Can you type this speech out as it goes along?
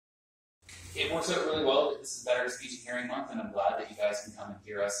it works out really well. This is Better Speech and Hearing Month, and I'm glad that you guys can come and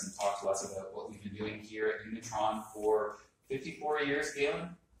hear us and talk to us about what we've been doing here at Unitron for 54 years,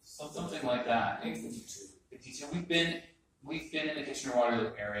 Galen? Something like that. 52. We've been in the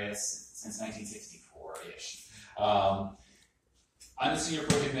Kitchener-Waterloo area since 1964-ish. I'm a senior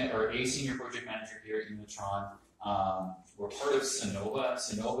project manager here at Unitron. We're part of Sonova.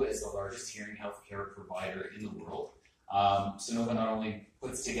 Sonova is the largest hearing healthcare provider in the world. Sonova not only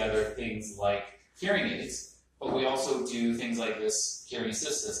puts together things like hearing aids, but we also do things like this hearing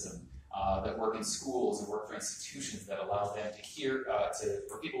assist system that work in schools and work for institutions that allow them to hear,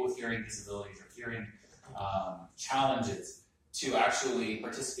 for people with hearing disabilities or hearing challenges to actually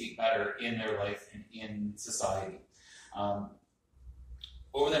participate better in their life and in society.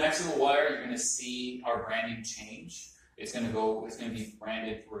 Over the next little while, you're going to see our branding change. It's going to be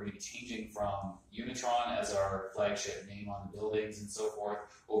branded, we're going to be changing from Unitron as our flagship name on the buildings and so forth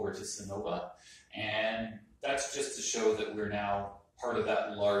over to Sonova. And that's just to show that we're now part of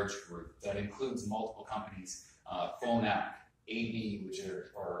that large group that includes multiple companies, Phonak, AB, which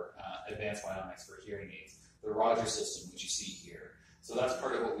are Advanced Bionics for hearing aids, the Rogers system, which you see here. So that's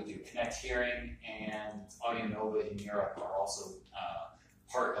part of what we do. Connect Hearing and AudioNova in Europe are also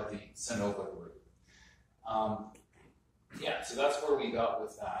part of the Sonova group. Yeah, so that's where we got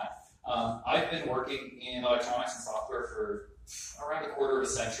with that. I've been working in electronics and software for around a quarter of a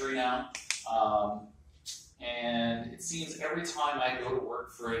century now. And it seems every time I go to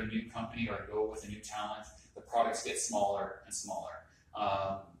work for a new company or I go with a new challenge, the products get smaller and smaller.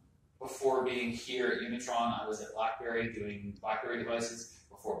 Before being here at Unitron, I was at BlackBerry doing BlackBerry devices.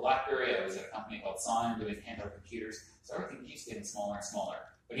 Before BlackBerry, I was at a company called Sign doing handheld computers. So everything keeps getting smaller and smaller.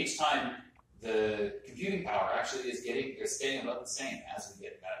 But each time, the computing power actually is staying about the same as we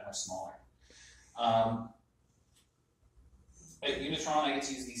get that much smaller. At Unitron, I get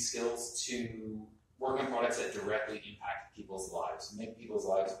to use these skills to work on products that directly impact people's lives, make people's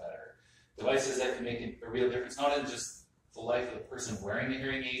lives better. Devices that can make a real difference, not in just the life of the person wearing the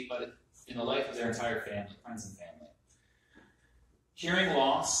hearing aid, but in the life of their entire family, friends and family. Hearing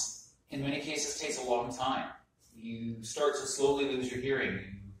loss, in many cases, takes a long time. You start to slowly lose your hearing. You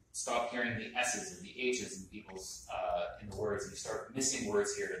stop hearing the S's and the H's in people's in the words, and you start missing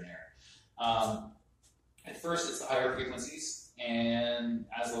words here and there. At first, it's the higher frequencies, and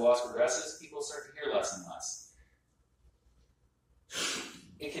as the loss progresses, people start to hear less and less.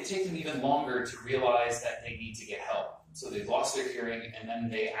 It can take them even longer to realize that they need to get help. So they've lost their hearing, and then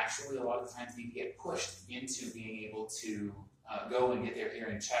they actually, a lot of times, need to get pushed into being able to go and get their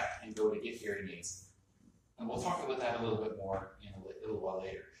hearing checked and go to get hearing aids. And we'll talk about that a little bit more in a little while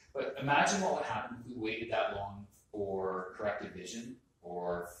later. But imagine what would happen if we waited that long for corrected vision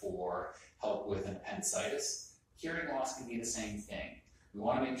or for help with an appendicitis. Hearing loss can be the same thing. We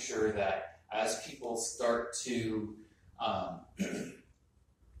want to make sure that as people start to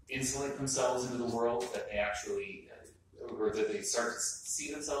insulate themselves into the world, that they actually, or that they start to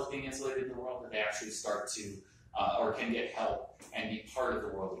see themselves being insulated in the world, that they actually start to, or can get help and be part of the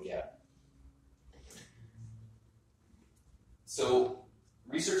world again. So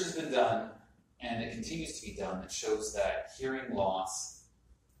research has been done, and it continues to be done, that shows that hearing loss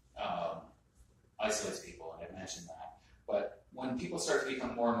isolates people, and I mentioned that. But when people start to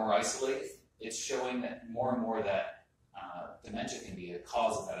become more and more isolated, it's showing that more and more that dementia can be a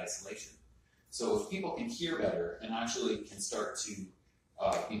cause of that isolation. So if people can hear better and actually can start to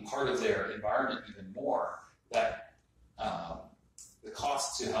be part of their environment even more, that the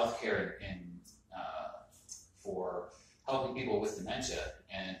cost to healthcare for helping people with dementia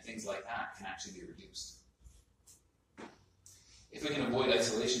and things like that can actually be reduced. If we can avoid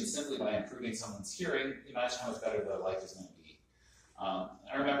isolation simply by improving someone's hearing, imagine how much better their life is going to be.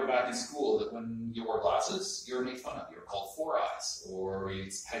 I remember back in school that when you wore glasses, you were made fun of. You were called Four Eyes, or you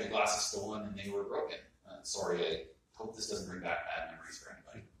had your glasses stolen and they were broken. Sorry, I hope this doesn't bring back bad memories for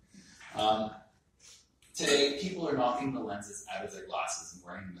anybody. Today, people are knocking the lenses out of their glasses and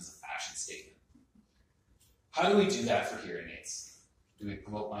wearing them as a fashion statement. How do we do that for hearing aids? Do we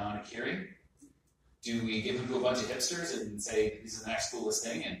promote bionic hearing? Do we give them to a bunch of hipsters and say, this is the next coolest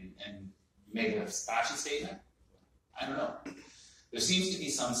thing, and make it a fashion statement? I don't know. There seems to be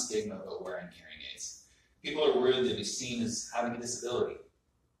some stigma about wearing hearing aids. People are worried that it's seen as having a disability.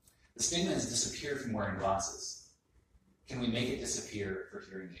 The stigma has disappeared from wearing glasses. Can we make it disappear for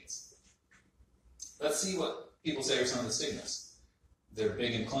hearing aids? Let's see what people say are some of the stigmas. They're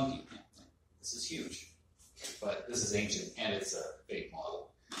big and clunky. This is huge, but this is ancient, and it's a fake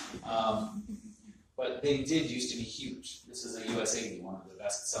model. But they did used to be huge. This is a US 80, one of the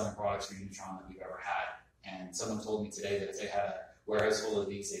best selling products for Unitron that we've ever had. And someone told me today that if they had a whereas full of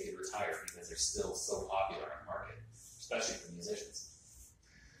these they could retire because they're still so popular in the market, especially for musicians.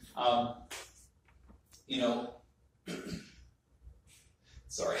 You know,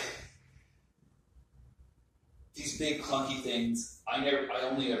 sorry. These big clunky things, I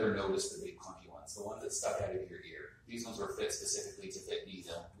only ever noticed the big clunky ones, the ones that stuck out of your ear. These ones were fit specifically to fit me.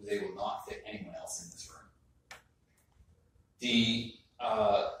 They will not fit anyone else in this room. The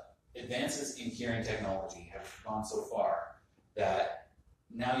advances in hearing technology have gone so far that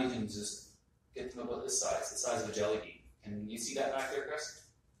now you can just get them about this size, the size of a jelly bean. Can you see that back there, Chris?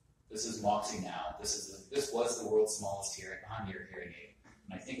 This is Moxie now. This was the world's smallest behind-ear hearing aid,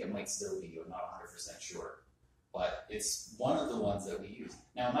 and I think it might still be. I'm not 100% sure, but it's one of the ones that we use.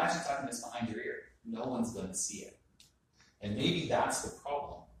 Now imagine tucking this behind your ear. No one's going to see it, and maybe that's the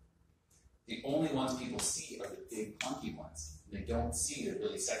problem. The only ones people see are the big, clunky ones. They don't see the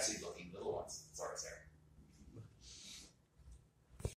really sexy-looking little ones. Sorry, Sarah.